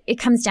it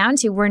comes down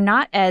to we're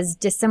not as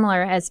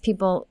dissimilar as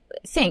people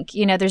think.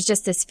 There's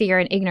just this fear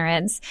and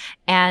ignorance.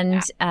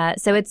 And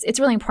so it's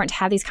really important to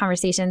have these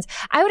conversations.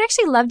 I would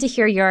actually love to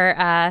hear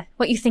your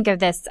what you think of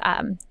this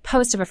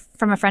post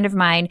from a friend of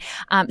mine,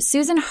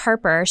 Susan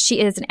Harper. She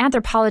is an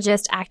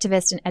anthropologist,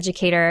 activist, and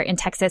educator in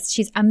Texas.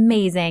 She's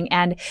amazing.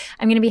 And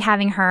I'm going to be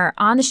having her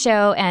on the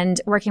show and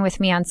working with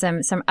me on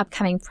some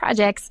upcoming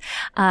projects.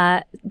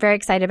 Very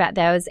excited about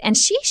those. And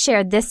she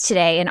shared this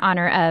today in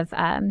honor of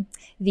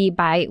the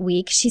Bi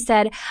Week. She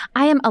said,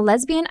 "I am a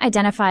lesbian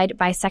identified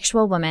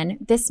bisexual woman.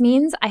 This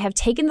means I have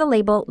taken the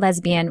label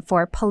lesbian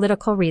for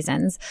political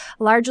reasons,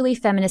 largely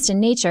feminist in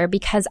nature,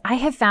 because I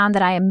have found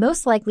that I am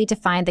most likely to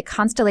find the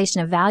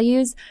constellation of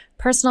values,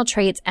 personal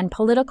traits, and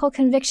political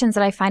convictions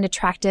that I find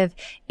attractive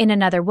in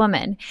another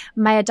woman.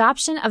 My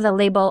adoption of the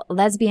label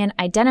lesbian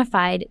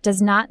identified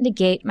does not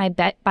negate my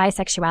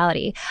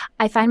bisexuality.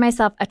 I find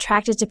myself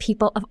attracted to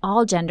people of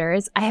all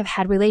genders. I have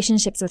had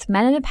relationships with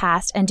men in the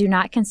past and do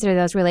not consider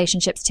those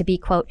relationships to be,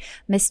 quote,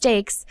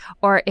 mistakes,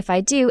 or if I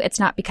do, it's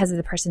not because of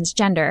the person's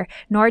gender,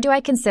 nor do I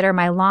consider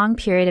my long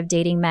period of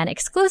dating men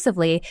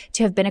exclusively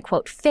to have been a,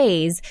 quote,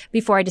 phase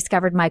before I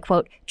discovered my,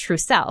 quote, true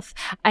self.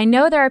 I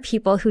know there are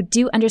people who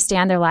do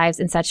understand their lives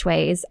in such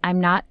ways.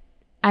 I'm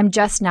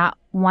just not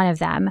one of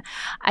them."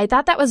 I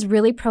thought that was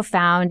really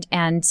profound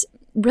and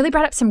really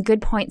brought up some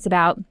good points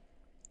about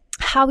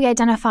how we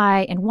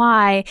identify and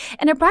why.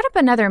 And it brought up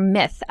another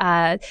myth,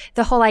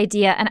 the whole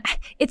idea. And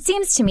it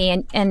seems to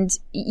me, and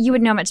you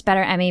would know much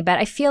better, Emmy, but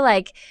I feel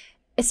like,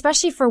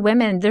 especially for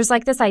women, there's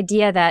like this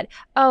idea that,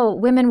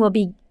 women will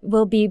be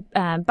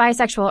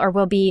bisexual or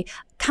will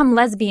become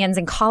lesbians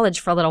in college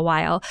for a little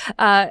while.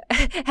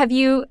 Have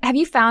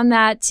you found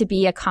that to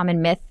be a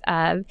common myth,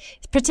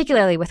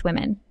 particularly with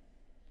women?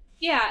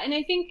 Yeah, and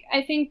I think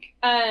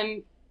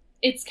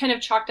it's kind of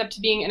chalked up to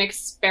being an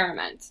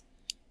experiment,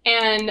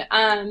 and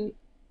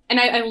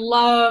I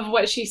love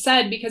what she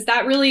said, because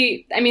that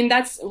really,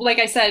 that's, like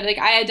I said, like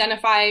I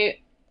identify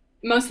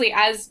mostly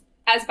as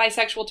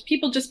bisexual to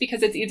people just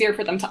because it's easier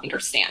for them to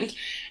understand.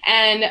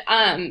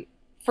 And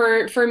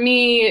for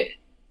me,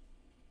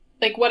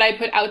 like what I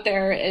put out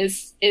there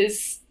is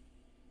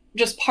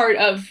just part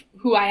of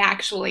who I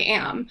actually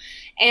am.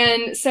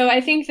 And so I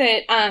think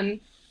that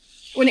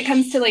when it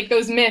comes to like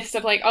those myths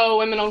of like,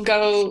 women will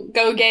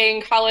go gay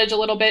in college a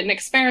little bit and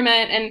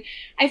experiment, and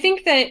I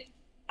think that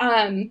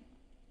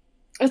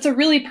it's a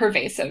really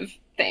pervasive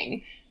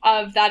thing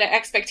of that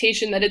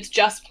expectation that it's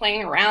just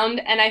playing around.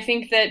 And I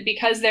think that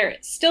because they're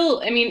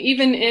still,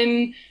 even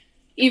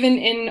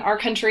in our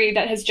country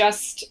that has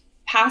just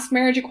passed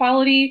marriage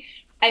equality,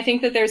 I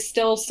think that there's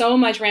still so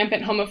much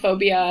rampant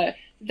homophobia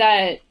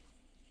that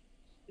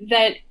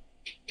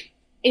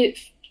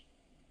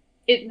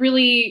it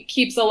really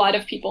keeps a lot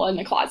of people in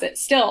the closet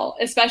still,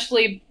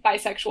 especially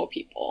bisexual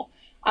people,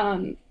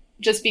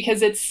 just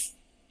because it's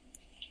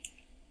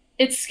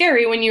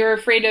scary when you're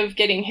afraid of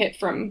getting hit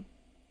from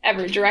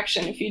every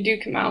direction if you do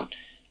come out,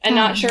 and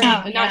not sure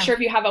if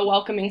you have a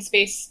welcoming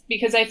space,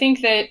 because I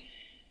think that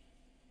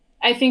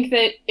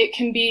it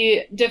can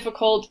be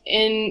difficult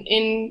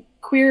in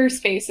queer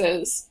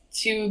spaces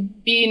to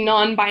be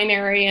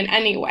non-binary in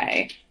any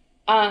way,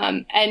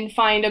 and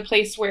find a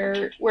place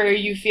where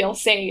you feel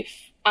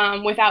safe,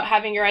 without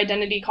having your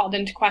identity called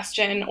into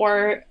question,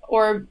 or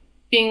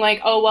being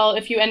like,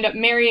 if you end up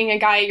marrying a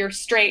guy, you're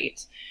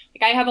straight.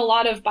 Like I have a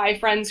lot of bi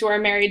friends who are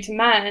married to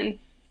men,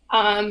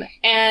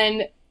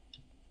 and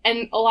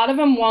a lot of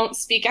them won't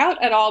speak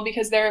out at all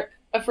because they're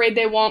afraid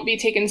they won't be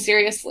taken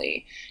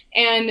seriously.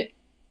 And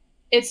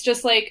it's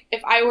just like,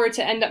 if I were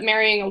to end up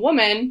marrying a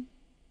woman,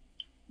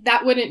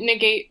 that wouldn't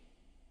negate,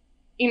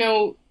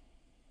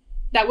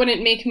 that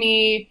wouldn't make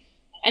me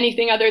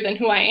anything other than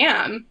who I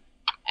am.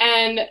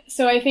 And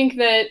so I think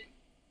that,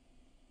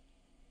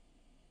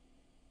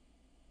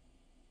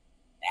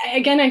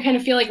 again, I kind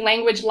of feel like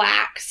language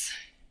lacks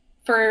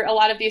for a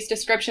lot of these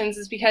descriptions,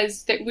 is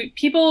because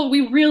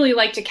we really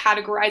like to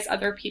categorize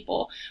other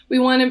people. We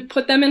want to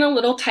put them in a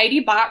little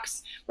tidy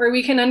box where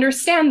we can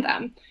understand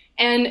them.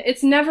 And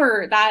it's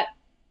never that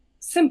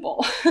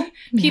simple.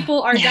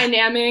 People are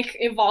dynamic,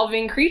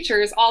 evolving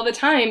creatures all the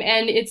time.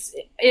 And it's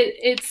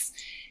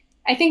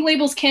I think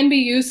labels can be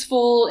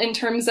useful in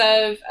terms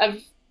of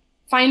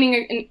finding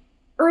an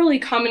early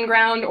common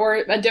ground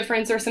or a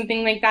difference or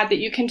something like that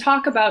you can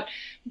talk about,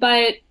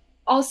 but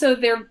also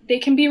they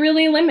can be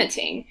really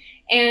limiting.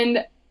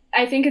 And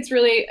I think it's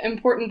really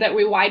important that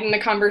we widen the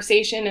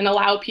conversation and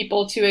allow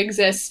people to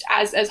exist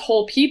as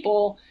whole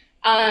people.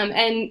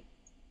 And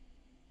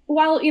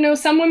while,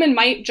 some women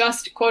might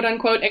just quote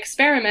unquote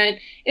experiment,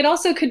 it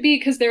also could be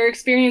because they're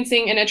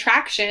experiencing an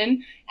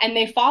attraction and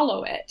they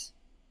follow it.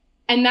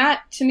 And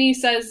that to me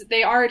says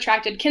they are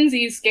attracted.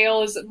 Kinsey's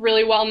scale is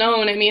really well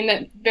known.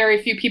 That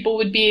very few people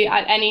would be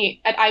at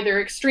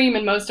either extreme,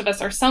 and most of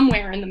us are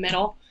somewhere in the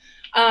middle.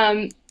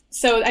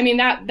 So,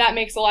 that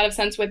makes a lot of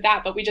sense with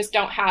that, but we just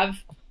don't have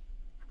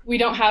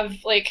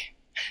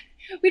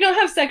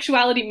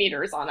sexuality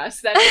meters on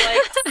us that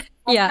are like,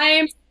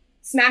 I'm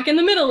smack in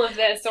the middle of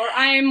this, or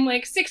I'm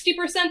like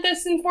 60%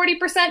 this and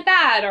 40%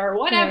 that, or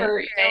whatever,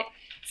 right.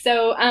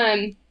 So,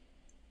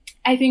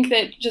 I think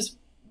that just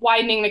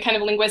widening the kind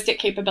of linguistic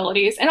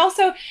capabilities. And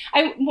also,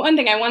 one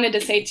thing I wanted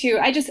to say too,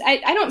 I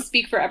don't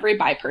speak for every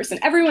bi person.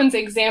 Everyone's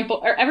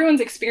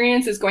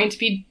experience is going to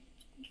be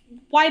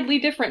widely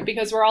different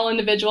because we're all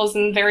individuals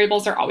and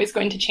variables are always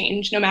going to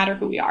change no matter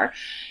who we are.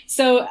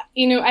 So,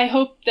 I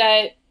hope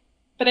that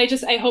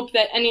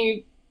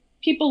any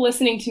people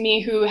listening to me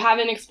who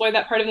haven't explored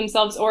that part of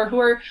themselves or who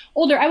are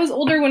older, I was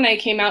older when I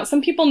came out.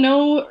 Some people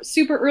know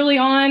super early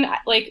on,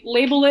 like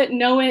label it,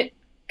 know it,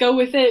 go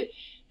with it.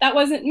 That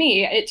wasn't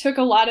me. It took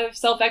a lot of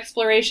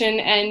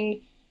self-exploration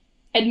and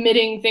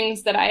admitting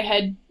things that I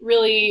had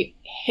really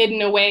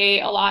hidden away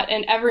a lot,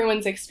 and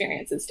everyone's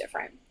experience is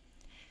different.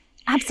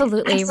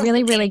 Absolutely.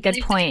 Really, really good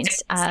point.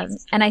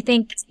 And I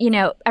think,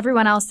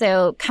 everyone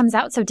also comes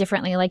out so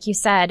differently, like you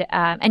said,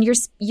 and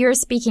you're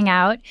speaking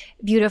out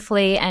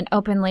beautifully and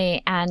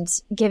openly and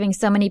giving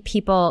so many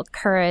people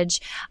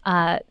courage,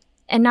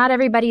 and not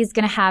everybody's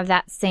going to have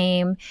that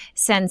same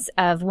sense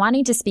of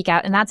wanting to speak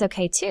out, and that's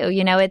okay too.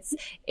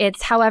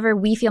 It's however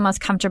we feel most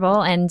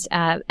comfortable, and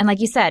like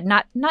you said,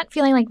 not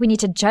feeling like we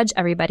need to judge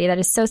everybody. That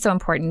is so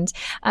important.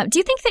 Do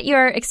you think that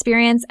your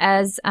experience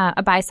as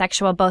a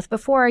bisexual, both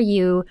before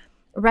you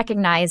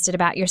recognized it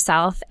about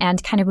yourself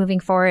and kind of moving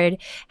forward,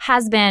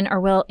 has been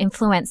or will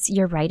influence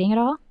your writing at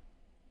all?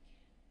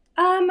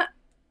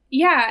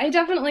 Yeah, I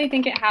definitely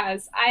think it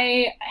has.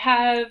 I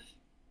have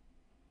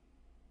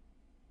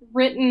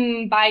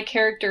written by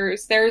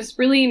characters. There's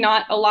really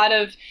not a lot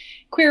of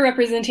queer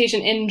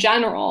representation in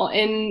general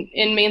in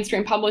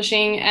mainstream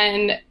publishing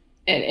and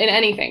in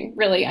anything,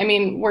 really. I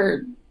mean,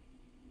 we're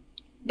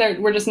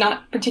just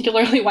not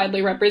particularly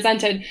widely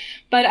represented.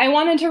 But I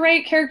wanted to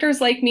write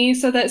characters like me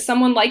so that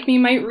someone like me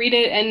might read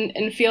it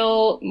and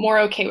feel more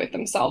okay with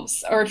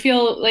themselves or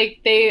feel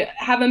like they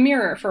have a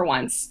mirror for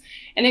once.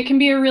 And it can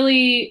be a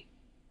really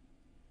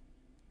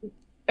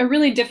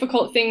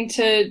difficult thing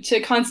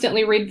to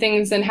constantly read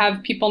things and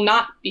have people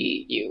not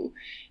be you.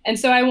 And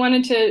so I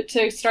wanted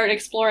to start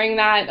exploring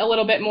that a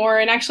little bit more.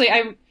 And actually,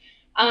 I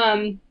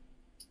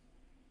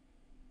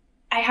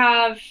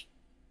have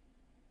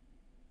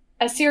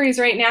a series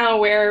right now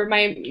where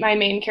my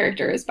main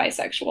character is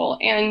bisexual,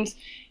 and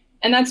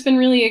that's been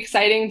really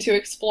exciting to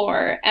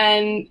explore.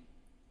 And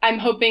I'm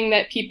hoping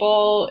that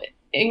people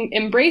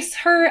embrace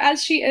her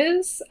as she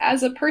is,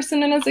 as a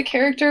person and as a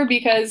character,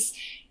 because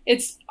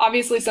it's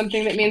obviously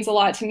something that means a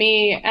lot to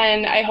me,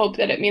 and I hope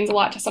that it means a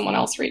lot to someone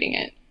else reading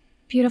it.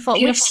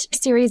 Beautiful. Which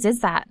series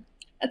is that?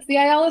 It's the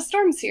Ayala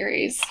Storm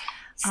series.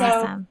 So,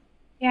 awesome.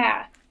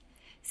 Yeah.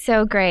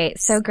 So great.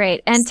 So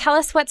great. And tell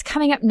us what's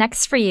coming up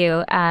next for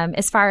you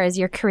as far as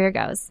your career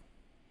goes.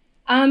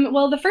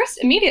 Well, the first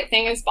immediate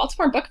thing is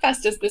Baltimore Book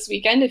Fest is this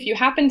weekend. If you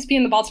happen to be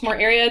in the Baltimore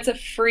area, it's a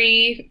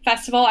free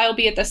festival. I will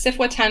be at the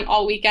SFWA tent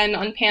all weekend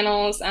on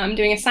panels,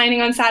 doing a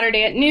signing on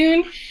Saturday at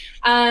noon.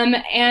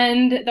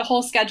 And the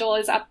whole schedule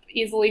is up,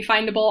 easily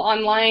findable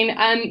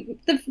online.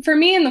 For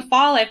me in the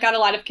fall, I've got a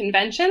lot of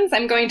conventions.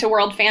 I'm going to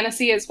World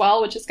Fantasy as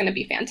well, which is going to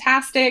be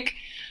fantastic.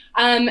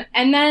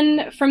 And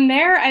then from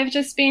there, I've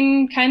just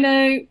been kind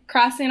of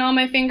crossing all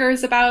my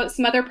fingers about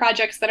some other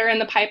projects that are in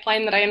the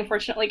pipeline that I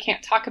unfortunately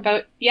can't talk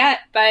about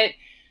yet. But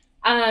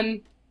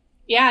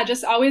yeah,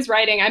 just always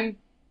writing.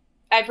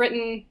 I've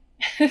written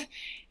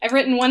I've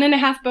written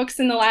 1.5 books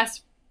in the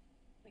last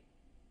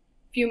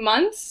few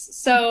months.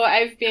 So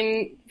I've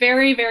been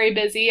very, very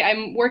busy.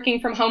 I'm working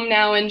from home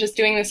now and just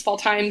doing this full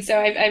time. So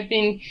I've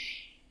been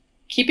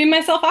keeping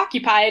myself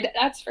occupied,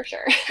 that's for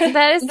sure.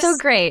 That is so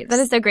great. That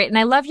is so great. And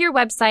I love your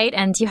website,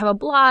 and you have a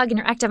blog and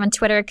you're active on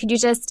Twitter. Could you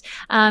just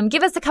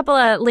give us a couple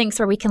of links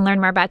where we can learn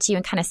more about you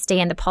and kind of stay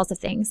in the pulse of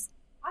things?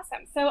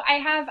 Awesome. So I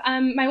have,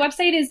 my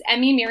website is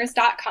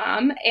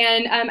emmymears.com,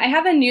 and I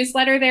have a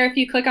newsletter there. If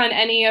you click on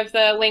any of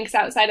the links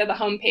outside of the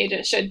homepage,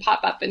 it should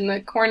pop up in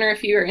the corner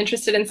if you're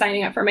interested in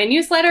signing up for my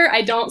newsletter.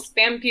 I don't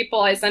spam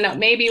people. I send out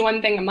maybe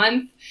one thing a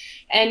month,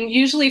 and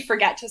usually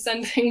forget to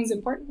send things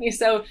importantly.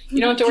 So you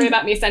don't have to worry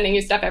about me sending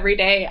you stuff every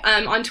day.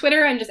 On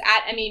Twitter, I'm just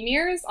at Emmy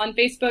Mears. On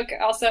Facebook,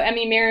 also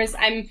Emmy Mears.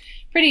 I'm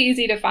pretty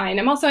easy to find.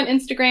 I'm also on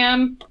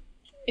Instagram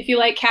if you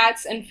like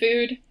cats and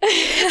food.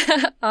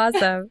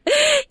 Awesome.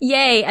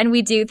 Yay. And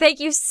we do. Thank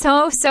you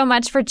so, so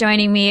much for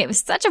joining me. It was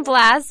such a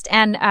blast.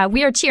 And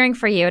we are cheering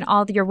for you and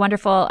all your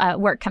wonderful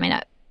work coming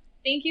up.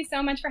 Thank you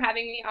so much for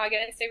having me,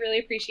 August. I really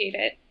appreciate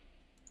it.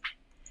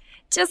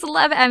 Just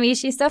love Emmy.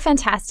 She's so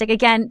fantastic.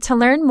 Again, to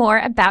learn more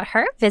about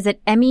her,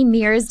 visit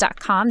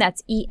emmymears.com.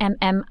 That's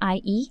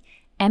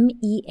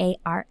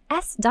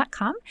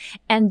EMMIEMEARS.com.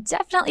 And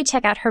definitely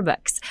check out her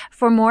books.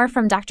 For more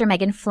from Dr.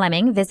 Megan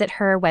Fleming, visit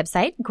her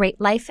website,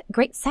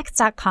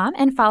 greatlifegreatsex.com,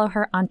 and follow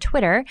her on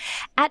Twitter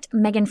at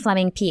Megan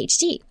Fleming,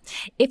 PhD.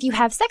 If you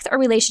have sex or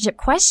relationship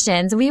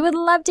questions, we would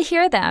love to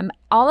hear them.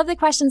 All of the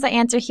questions I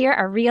answer here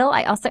are real.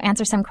 I also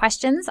answer some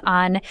questions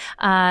on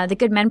the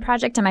Good Men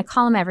Project in my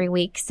column every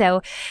week.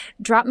 So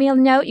drop me a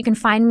note. You can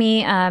find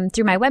me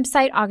through my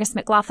website,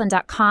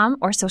 augustmclaughlin.com,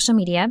 or social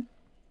media.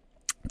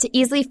 To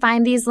easily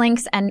find these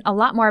links and a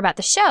lot more about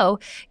the show,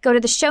 go to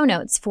the show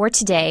notes for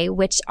today,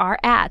 which are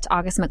at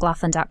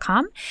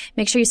augustmclaughlin.com.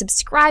 Make sure you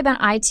subscribe on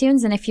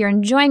iTunes. And if you're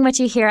enjoying what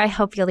you hear, I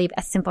hope you'll leave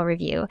a simple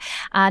review.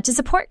 To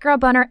support Girl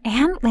Boner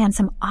and land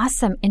some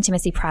awesome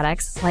intimacy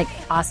products like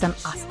awesome,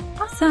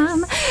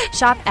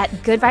 shop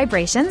at Good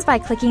Vibrations by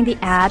clicking the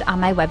ad on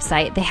my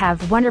website. They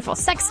have wonderful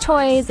sex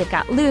toys. They've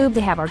got lube.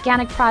 They have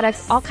organic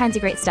products, all kinds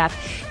of great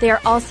stuff. They are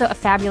also a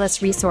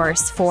fabulous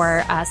resource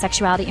for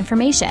sexuality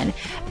information.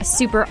 A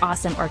super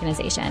awesome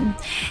organization.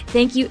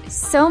 Thank you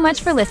so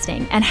much for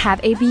listening and have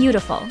a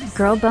beautiful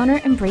Girl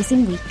Boner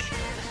embracing week.